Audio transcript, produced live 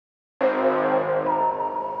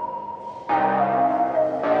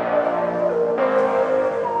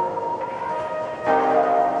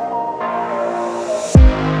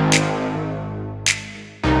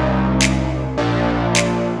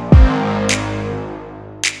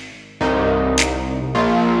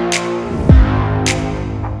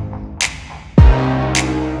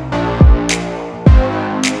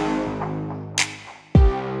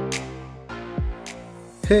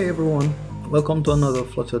Hey everyone, welcome to another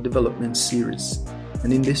Flutter development series,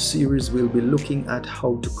 and in this series we'll be looking at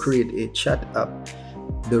how to create a chat app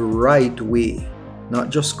the right way, not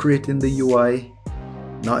just creating the UI,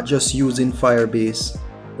 not just using Firebase,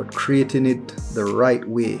 but creating it the right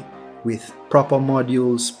way with proper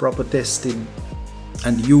modules, proper testing,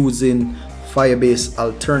 and using Firebase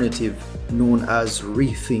alternative known as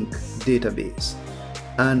Rethink database.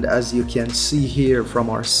 And as you can see here from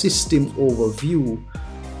our system overview,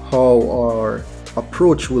 how our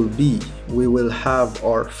approach will be, we will have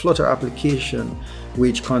our Flutter application,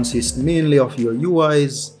 which consists mainly of your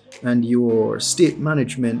UIs and your state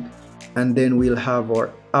management, and then we'll have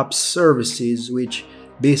our app services, which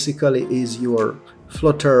basically is your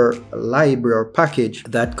Flutter library or package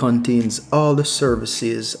that contains all the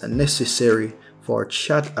services necessary for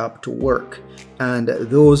chat app to work, and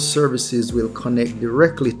those services will connect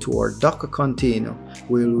directly to our Docker container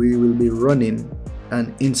where we will be running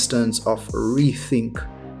an instance of Rethink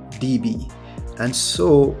DB. And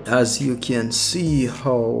so as you can see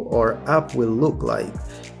how our app will look like,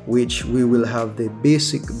 which we will have the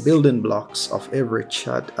basic building blocks of every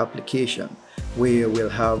chat application, where we'll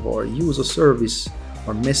have our user service,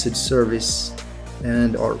 our message service,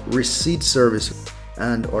 and our receipt service,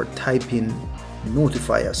 and our typing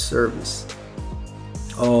notifier service.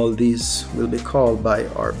 All these will be called by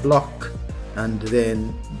our block, and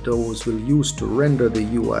then those will use to render the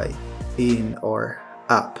UI in our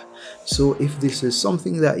app. So if this is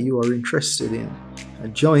something that you are interested in,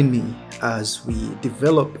 join me as we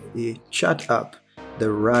develop a chat app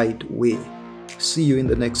the right way. See you in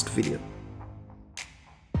the next video.